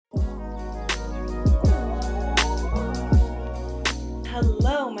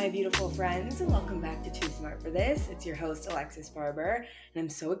beautiful friends, and welcome back to Too Smart for This. It's your host, Alexis Barber, and I'm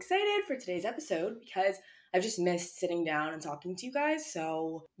so excited for today's episode because I've just missed sitting down and talking to you guys.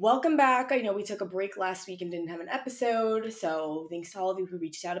 So, welcome back. I know we took a break last week and didn't have an episode, so thanks to all of you who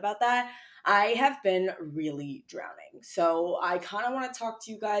reached out about that. I have been really drowning. So, I kind of want to talk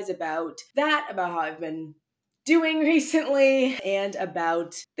to you guys about that, about how I've been doing recently, and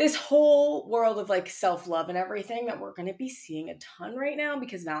about this whole world of like self-love and everything that we're going to be seeing a ton right now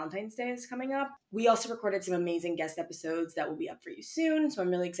because Valentine's Day is coming up. We also recorded some amazing guest episodes that will be up for you soon, so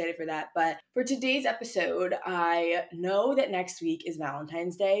I'm really excited for that. But for today's episode, I know that next week is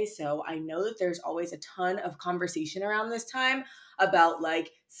Valentine's Day, so I know that there's always a ton of conversation around this time about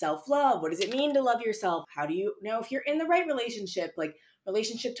like self-love. What does it mean to love yourself? How do you know if you're in the right relationship? Like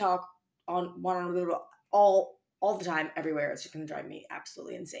relationship talk on all the time, everywhere. It's just gonna drive me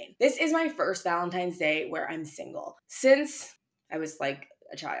absolutely insane. This is my first Valentine's Day where I'm single since I was like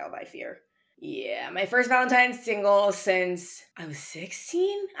a child, I fear. Yeah, my first Valentine's single since I was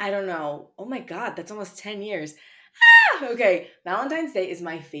 16? I don't know. Oh my god, that's almost 10 years. Okay, Valentine's Day is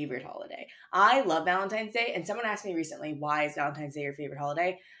my favorite holiday. I love Valentine's Day, and someone asked me recently, why is Valentine's Day your favorite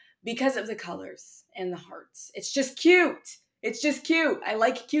holiday? Because of the colors and the hearts. It's just cute. It's just cute. I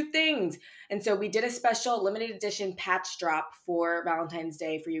like cute things. And so we did a special limited edition patch drop for Valentine's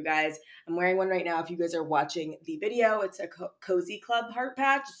Day for you guys. I'm wearing one right now if you guys are watching the video. It's a Cozy Club heart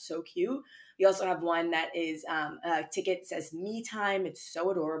patch. It's so cute. We also have one that is a ticket, says me time. It's so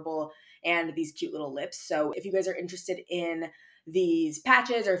adorable, and these cute little lips. So if you guys are interested in these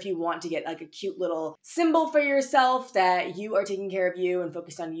patches, or if you want to get like a cute little symbol for yourself that you are taking care of you and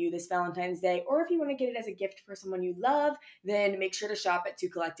focused on you this Valentine's Day, or if you want to get it as a gift for someone you love, then make sure to shop at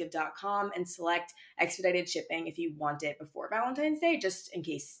twocollective.com and select expedited shipping if you want it before Valentine's Day, just in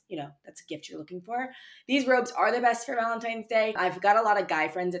case, that's a gift you're looking for. These robes are the best for Valentine's Day. I've got a lot of guy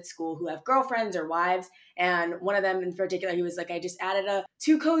friends at school who have girlfriends or wives, and one of them in particular, he was like, I just added a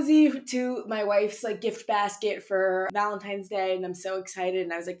Too Cozy to my wife's like gift basket for Valentine's Day, and I'm so excited.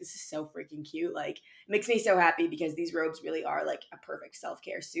 And I was like, this is so freaking cute. Like, it makes me so happy because these robes really are like a perfect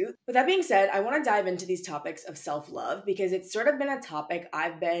self-care suit. With that being said, I want to dive into these topics of self-love because it's sort of been a topic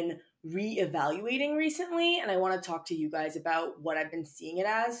I've been reevaluating recently, and I want to talk to you guys about what I've been seeing it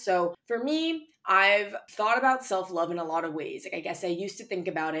as. So for me, I've thought about self-love in a lot of ways. Like, I guess I used to think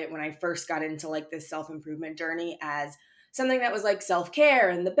about it when I first got into like this self-improvement journey as something that was like self-care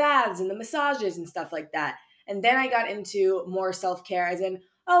and the baths and the massages and stuff like that. And then I got into more self-care as in,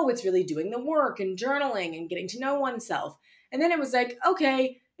 oh, it's really doing the work and journaling and getting to know oneself. And then it was like,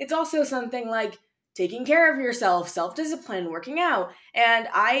 okay, it's also something like taking care of yourself, self-discipline, working out. And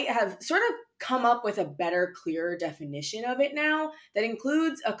I have sort of come up with a better, clearer definition of it now that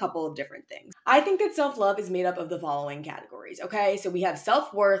includes a couple of different things. I think that self-love is made up of the following categories, okay? So we have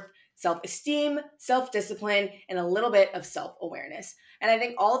self-worth, self-esteem, self-discipline, and a little bit of self-awareness. And I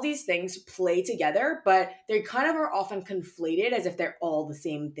think all of these things play together, but they kind of are often conflated as if they're all the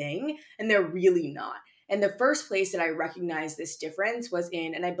same thing, and they're really not. And the first place that I recognized this difference was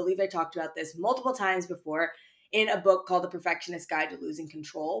in, and I believe I talked about this multiple times before, in a book called The Perfectionist Guide to Losing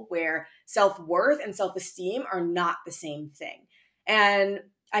Control, where self-worth and self-esteem are not the same thing. And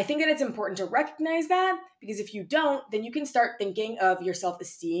I think that it's important to recognize that, because if you don't, then you can start thinking of your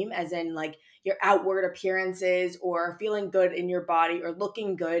self-esteem as in like your outward appearances or feeling good in your body or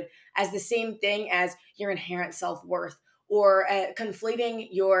looking good as the same thing as your inherent self-worth, or conflating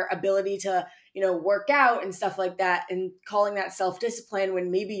your ability to work out and stuff like that and calling that self-discipline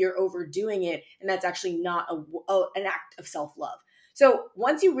when maybe you're overdoing it and that's actually not an act of self-love. So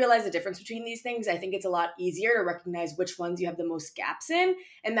once you realize the difference between these things, I think it's a lot easier to recognize which ones you have the most gaps in.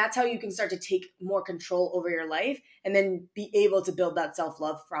 And that's how you can start to take more control over your life and then be able to build that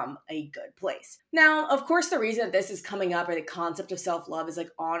self-love from a good place. Now, of course, the reason that this is coming up, or the concept of self-love is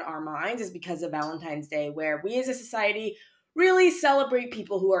like on our minds, is because of Valentine's Day, where we as a society really celebrate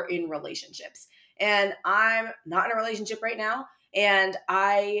people who are in relationships. And I'm not in a relationship right now. And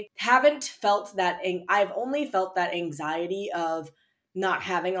I haven't felt that, I've only felt that anxiety of not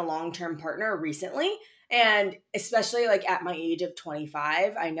having a long-term partner recently. And especially like at my age of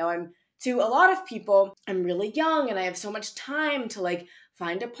 25, I know to a lot of people, I'm really young and I have so much time to like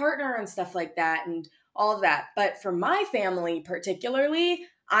find a partner and stuff like that and all of that. But for my family particularly,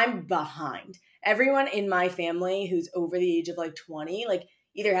 I'm behind. Everyone in my family who's over the age of like 20, like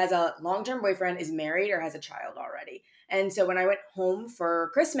either has a long-term boyfriend, is married, or has a child already. And so when I went home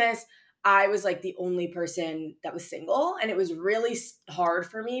for Christmas, I was like the only person that was single. And it was really hard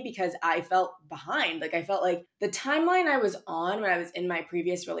for me because I felt behind. Like I felt like the timeline I was on when I was in my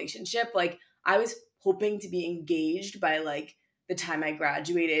previous relationship, like I was hoping to be engaged by like the time I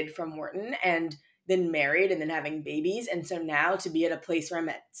graduated from Wharton and then married and then having babies. And so now to be at a place where I'm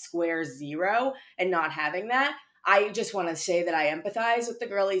at square zero and not having that, I just want to say that I empathize with the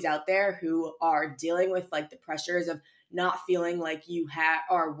girlies out there who are dealing with like the pressures of not feeling like you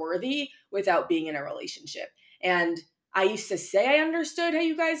are worthy without being in a relationship. And I used to say I understood how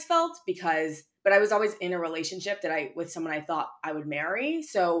you guys felt but I was always in a relationship with someone I thought I would marry.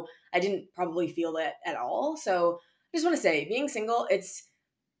 So I didn't probably feel that at all. So I just want to say being single,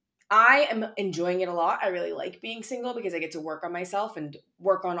 I am enjoying it a lot. I really like being single because I get to work on myself and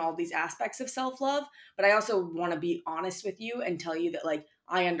work on all these aspects of self-love. But I also want to be honest with you and tell you that like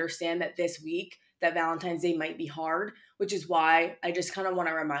I understand that this week that Valentine's Day might be hard, which is why I just kind of want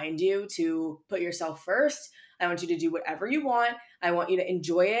to remind you to put yourself first. I want you to do whatever you want. I want you to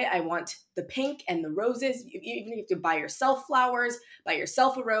enjoy it. I want the pink and the roses. Even if you have to buy yourself flowers, buy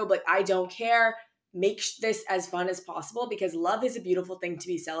yourself a robe, like I don't care. Make this as fun as possible because love is a beautiful thing to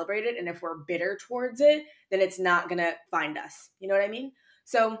be celebrated. And if we're bitter towards it, then it's not going to find us. You know what I mean?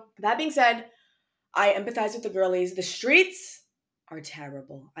 So that being said, I empathize with the girlies. The streets are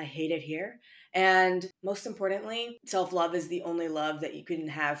terrible. I hate it here. And most importantly, self-love is the only love that you can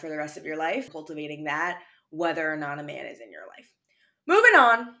have for the rest of your life. Cultivating that, whether or not a man is in your life. Moving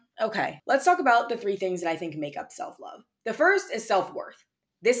on. Okay, let's talk about the 3 things that I think make up self-love. The first is self-worth.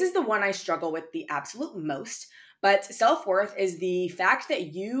 This is the one I struggle with the absolute most, but self-worth is the fact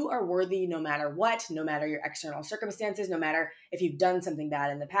that you are worthy no matter what, no matter your external circumstances, no matter if you've done something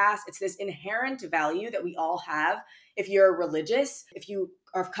bad in the past. It's this inherent value that we all have. If you're religious, if you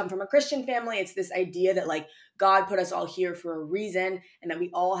come from a Christian family, it's this idea that like God put us all here for a reason and that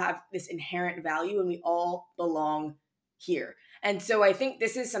we all have this inherent value and we all belong here. And so I think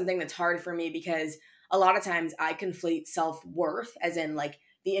this is something that's hard for me because a lot of times I conflate self-worth as in like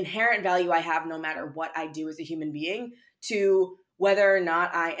the inherent value I have no matter what I do as a human being to whether or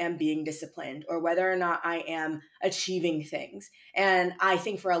not I am being disciplined or whether or not I am achieving things. And I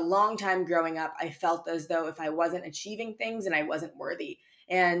think for a long time growing up, I felt as though if I wasn't achieving things and I wasn't worthy.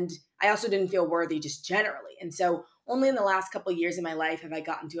 And I also didn't feel worthy just generally. And so only in the last couple of years of my life have I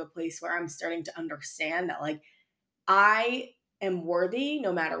gotten to a place where I'm starting to understand that like I am worthy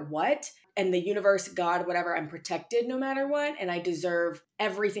no matter what. And the universe, God, whatever, I'm protected no matter what. And I deserve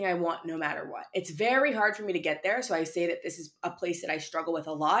everything I want no matter what. It's very hard for me to get there. So I say that this is a place that I struggle with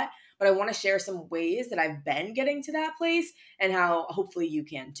a lot. But I want to share some ways that I've been getting to that place and how hopefully you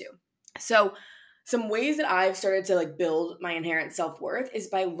can too. So some ways that I've started to like build my inherent self-worth is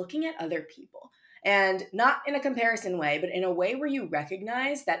by looking at other people. And not in a comparison way, but in a way where you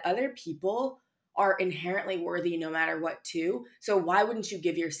recognize that other people are inherently worthy no matter what too. So why wouldn't you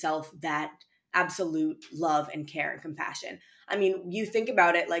give yourself that absolute love and care and compassion? I mean, you think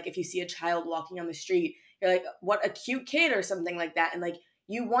about it like if you see a child walking on the street, you're like, what a cute kid or something like that. And like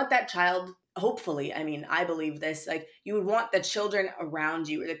you want that child, hopefully, I mean, I believe this, like you would want the children around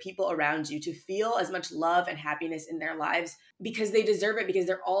you or the people around you to feel as much love and happiness in their lives because they deserve it because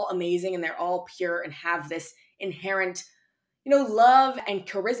they're all amazing and they're all pure and have this inherent love and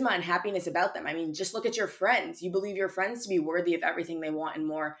charisma and happiness about them. I mean, just look at your friends. You believe your friends to be worthy of everything they want and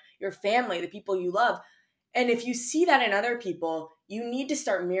more. Your family, the people you love. And if you see that in other people, you need to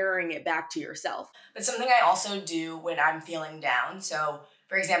start mirroring it back to yourself. But something I also do when I'm feeling down. So,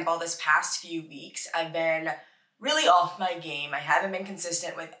 for example, this past few weeks, I've been really off my game. I haven't been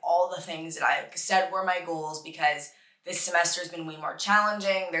consistent with all the things that I said were my goals because this semester has been way more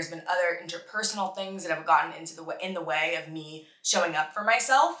challenging. There's been other interpersonal things that have gotten in the way of me showing up for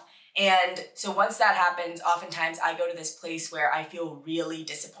myself. And so once that happens, oftentimes I go to this place where I feel really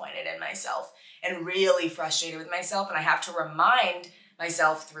disappointed in myself and really frustrated with myself. And I have to remind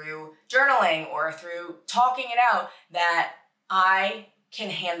myself through journaling or through talking it out that I can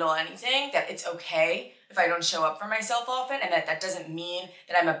handle anything, that it's okay if I don't show up for myself often, and that doesn't mean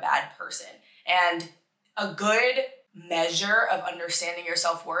that I'm a bad person. And a good measure of understanding your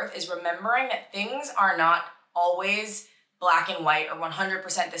self-worth is remembering that things are not always black and white or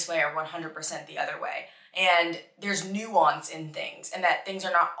 100% this way or 100% the other way. And there's nuance in things and that things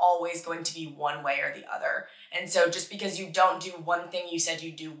are not always going to be one way or the other. And so just because you don't do one thing you said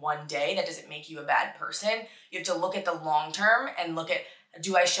you do one day, that doesn't make you a bad person. You have to look at the long term and look at,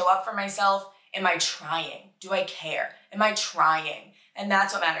 do I show up for myself? Am I trying? Do I care? Am I trying? And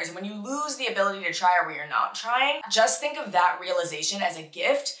that's what matters. And when you lose the ability to try or where you're not trying, just think of that realization as a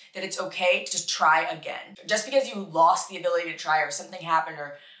gift that it's okay to just try again. Just because you lost the ability to try or something happened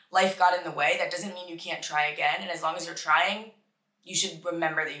or life got in the way, that doesn't mean you can't try again. And as long as you're trying, you should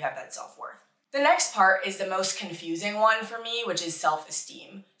remember that you have that self-worth. The next part is the most confusing one for me, which is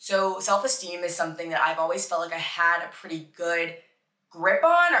self-esteem. So self-esteem is something that I've always felt like I had a pretty good grip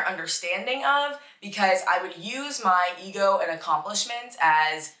on or understanding of, because I would use my ego and accomplishments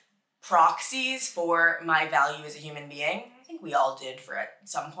as proxies for my value as a human being. I think we all did for at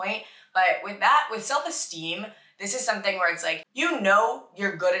some point. But with self-esteem, this is something where it's like, you know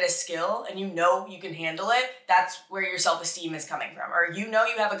you're good at a skill and you know you can handle it. That's where your self-esteem is coming from. Or you know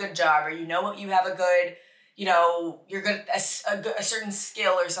you have a good job, or you know you have a good, you're good at a certain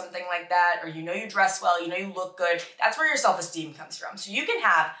skill or something like that, or you know you dress well, you know you look good. That's where your self-esteem comes from. So you can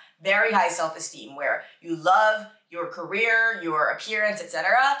have very high self-esteem where you love your career, your appearance,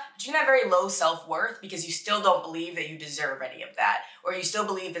 etc., but you can have very low self-worth because you still don't believe that you deserve any of that, or you still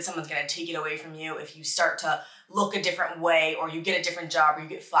believe that someone's going to take it away from you if you start to look a different way, or you get a different job, or you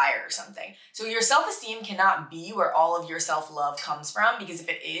get fired or something. So your self-esteem cannot be where all of your self-love comes from, because if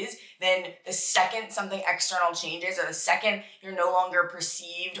it is, then the second something external changes, or the second you're no longer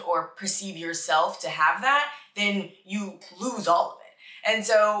perceived or perceive yourself to have that, then you lose all of it. And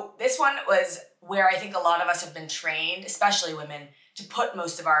so this one was where I think a lot of us have been trained, especially women, to put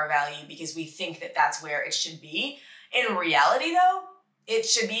most of our value because we think that that's where it should be. In reality, though,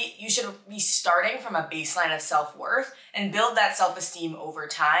 you should be starting from a baseline of self-worth and build that self-esteem over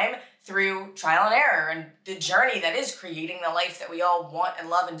time through trial and error and the journey that is creating the life that we all want and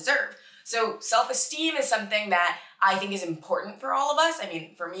love and deserve. So self-esteem is something that I think is important for all of us. I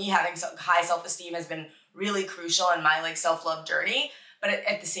mean, for me, having high self-esteem has been really crucial in my self-love journey. But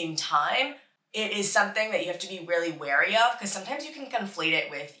at the same time, it is something that you have to be really wary of, because sometimes you can conflate it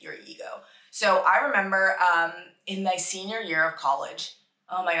with your ego. So I remember in my senior year of college,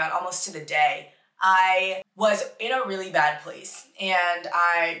 oh my God, almost to the day, I was in a really bad place. And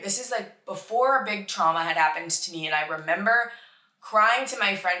this is before a big trauma had happened to me. And I remember crying to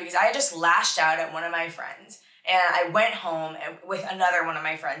my friend because I had just lashed out at one of my friends. And I went home with another one of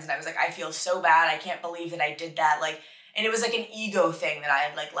my friends. And I was like, I feel so bad. I can't believe that I did that. And it was an ego thing that I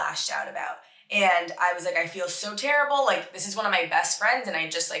had lashed out about. And I was like, I feel so terrible. This is one of my best friends. And I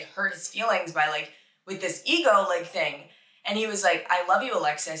just hurt his feelings by with this ego thing. And he was like, I love you,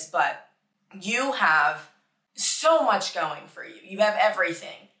 Alexis, but you have so much going for you. You have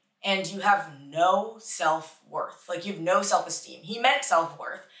everything. And you have no self-worth. You have no self-esteem. He meant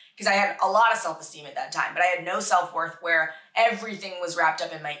self-worth, because I had a lot of self-esteem at that time, but I had no self-worth where everything was wrapped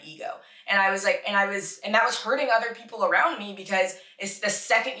up in my ego. And that was hurting other people around me, because it's the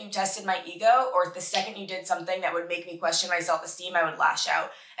second you tested my ego, or the second you did something that would make me question my self-esteem, I would lash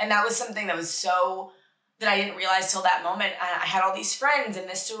out. And that was something that I didn't realize till that moment. I had all these friends and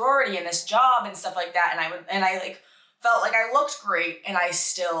this sorority and this job and stuff like that. And I felt like I looked great, and I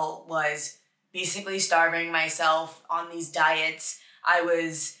still was basically starving myself on these diets. I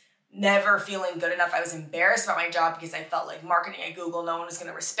was never feeling good enough. I was embarrassed about my job because I felt like marketing at Google, no one was going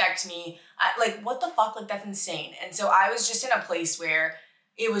to respect me. What the fuck? That's insane. And so I was just in a place where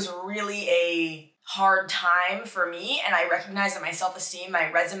it was really a hard time for me. And I recognized that my self-esteem,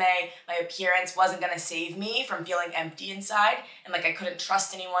 my resume, my appearance wasn't going to save me from feeling empty inside. And I couldn't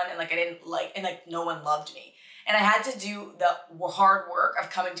trust anyone. And no one loved me. And I had to do the hard work of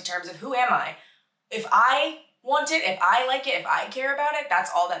coming to terms of, who am I? If I want it, if I like it, if I care about it,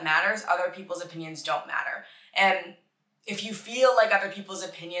 that's all that matters. Other people's opinions don't matter. And if you feel like other people's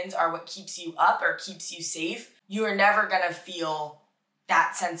opinions are what keeps you up or keeps you safe, you are never going to feel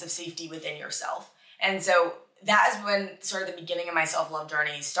that sense of safety within yourself. And so that is when sort of the beginning of my self-love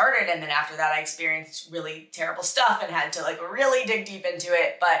journey started. And then after that, I experienced really terrible stuff and had to really dig deep into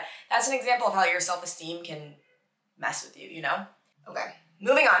it. But that's an example of how your self-esteem can mess with you, Okay,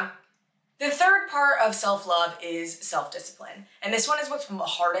 moving on. The third part of self-love is self-discipline. And this one is what's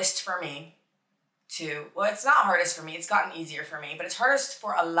hardest for me it's not hardest for me, it's gotten easier for me, but it's hardest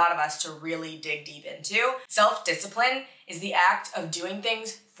for a lot of us to really dig deep into. Self-discipline is the act of doing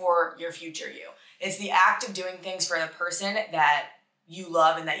things for your future you. It's the act of doing things for the person that you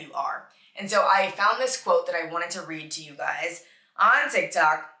love and that you are. And so I found this quote that I wanted to read to you guys on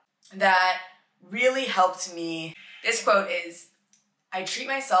TikTok that really helped me. This quote is, I treat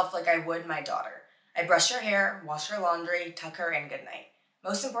myself like I would my daughter. I brush her hair, wash her laundry, tuck her in goodnight.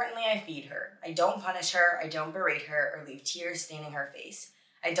 Most importantly, I feed her. I don't punish her, I don't berate her, or leave tears staining her face.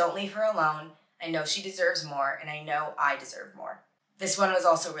 I don't leave her alone. I know she deserves more, and I know I deserve more. This one was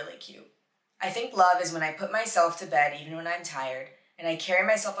also really cute. I think love is when I put myself to bed even when I'm tired, and I carry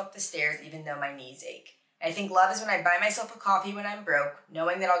myself up the stairs even though my knees ache. I think love is when I buy myself a coffee when I'm broke,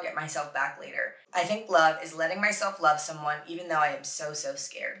 knowing that I'll get myself back later. I think love is letting myself love someone even though I am so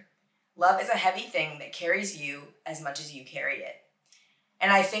scared. Love is a heavy thing that carries you as much as you carry it.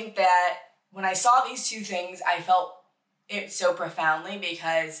 And I think that when I saw these two things, I felt it so profoundly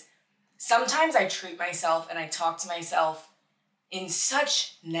because sometimes I treat myself and I talk to myself in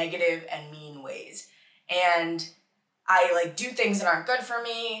such negative and mean ways. And I do things that aren't good for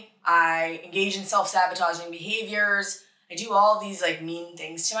me. I engage in self-sabotaging behaviors. I do all these mean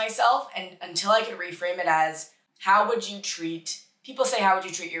things to myself. And until I could reframe it as, people say, how would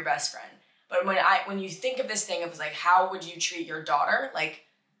you treat your best friend? But when you think of this thing of how would you treat your daughter?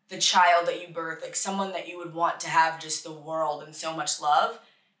 The child that you birth, someone that you would want to have just the world and so much love.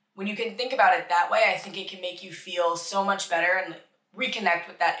 When you can think about it that way, I think it can make you feel so much better and reconnect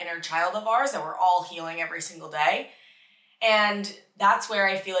with that inner child of ours that we're all healing every single day. And that's where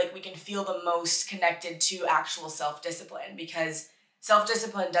I feel like we can feel the most connected to actual self-discipline, because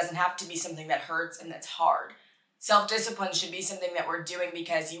self-discipline doesn't have to be something that hurts and that's hard. Self-discipline should be something that we're doing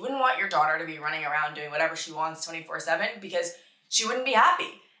because you wouldn't want your daughter to be running around doing whatever she wants 24/7 because she wouldn't be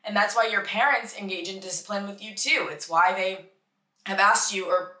happy. And that's why your parents engage in discipline with you too. It's why they have asked you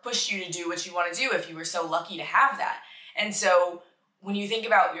or pushed you to do what you want to do if you were so lucky to have that. And so when you think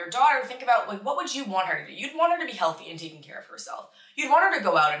about your daughter, think about what would you want her to do? You'd want her to be healthy and taking care of herself. You'd want her to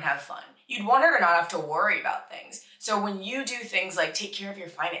go out and have fun. You'd want her to not have to worry about things. So when you do things like take care of your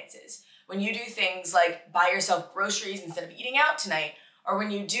finances, when you do things like buy yourself groceries instead of eating out tonight, or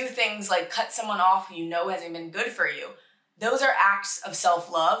when you do things like cut someone off who you know hasn't been good for you, those are acts of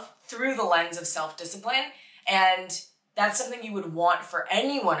self-love through the lens of self-discipline. And that's something you would want for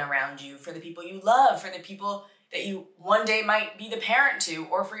anyone around you, for the people you love, for the people that you one day might be the parent to,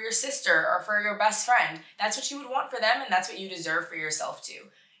 or for your sister, or for your best friend. That's what you would want for them, and that's what you deserve for yourself too.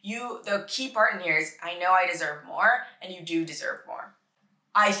 The key part in here is, I know I deserve more, and you do deserve more.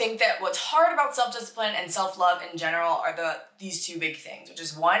 I think that what's hard about self-discipline and self-love in general are these two big things, which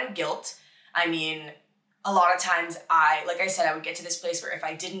is one, guilt. I mean, a lot of times I would get to this place where if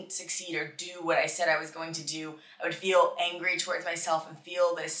I didn't succeed or do what I said I was going to do, I would feel angry towards myself and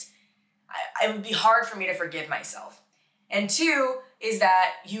feel this, it would be hard for me to forgive myself. And two is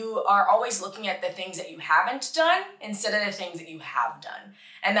that you are always looking at the things that you haven't done instead of the things that you have done.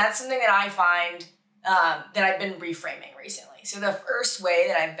 And that's something that I find that I've been reframing recently. So the first way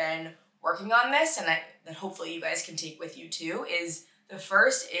that I've been working on this, and that hopefully you guys can take with you too, is the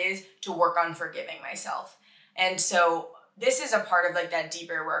first is to work on forgiving myself. And so this is a part of that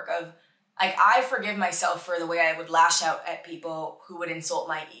deeper work of I forgive myself for the way I would lash out at people who would insult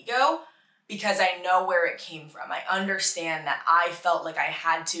my ego, because I know where it came from. I understand that I felt like I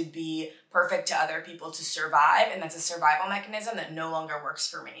had to be perfect to other people to survive, and that's a survival mechanism that no longer works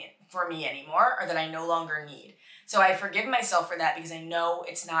for me anymore, or that I no longer need. So I forgive myself for that because I know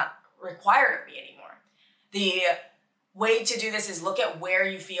it's not required of me anymore. The way to do this is look at where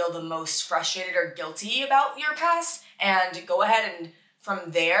you feel the most frustrated or guilty about your past, and go ahead and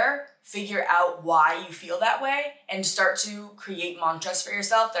from there figure out why you feel that way, and start to create mantras for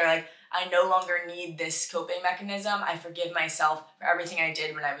yourself that are I no longer need this coping mechanism. I forgive myself for everything I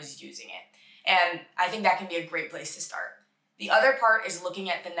did when I was using it. And I think that can be a great place to start. The other part is looking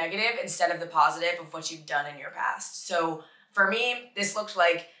at the negative instead of the positive of what you've done in your past. So for me, this looked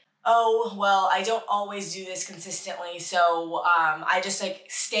like, oh, well, I don't always do this consistently. So I just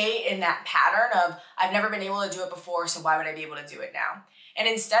stay in that pattern of I've never been able to do it before, so why would I be able to do it now? And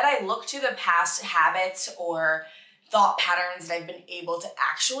instead I look to the past habits or thought patterns that I've been able to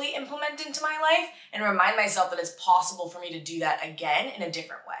actually implement into my life and remind myself that it's possible for me to do that again in a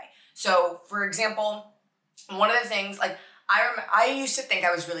different way. So for example, one of the things, I used to think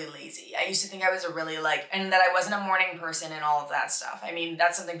I was really lazy. I used to think I was and that I wasn't a morning person and all of that stuff. I mean,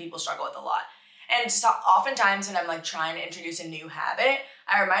 that's something people struggle with a lot. And just oftentimes when I'm trying to introduce a new habit,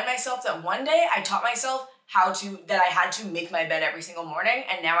 I remind myself that one day I taught myself that I had to make my bed every single morning,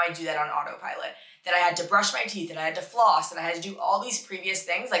 and now I do that on autopilot. That I had to brush my teeth, that I had to floss, that I had to do all these previous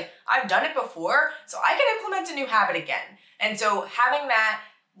things. I've done it before, so I can implement a new habit again. And so having that,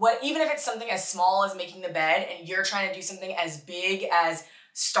 even if it's something as small as making the bed and you're trying to do something as big as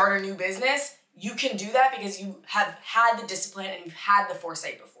start a new business, you can do that because you have had the discipline and you've had the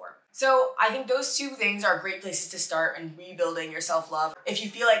foresight before. So I think those two things are great places to start in rebuilding your self-love. If you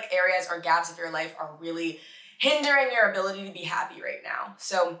feel like areas or gaps of your life are really hindering your ability to be happy right now.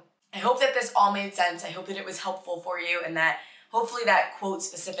 So I hope that this all made sense. I hope that it was helpful for you, and that hopefully that quote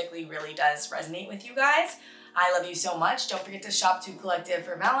specifically really does resonate with you guys. I love you so much. Don't forget to shop Too Collective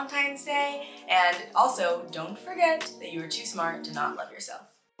for Valentine's Day. And also, don't forget that you are too smart to not love yourself.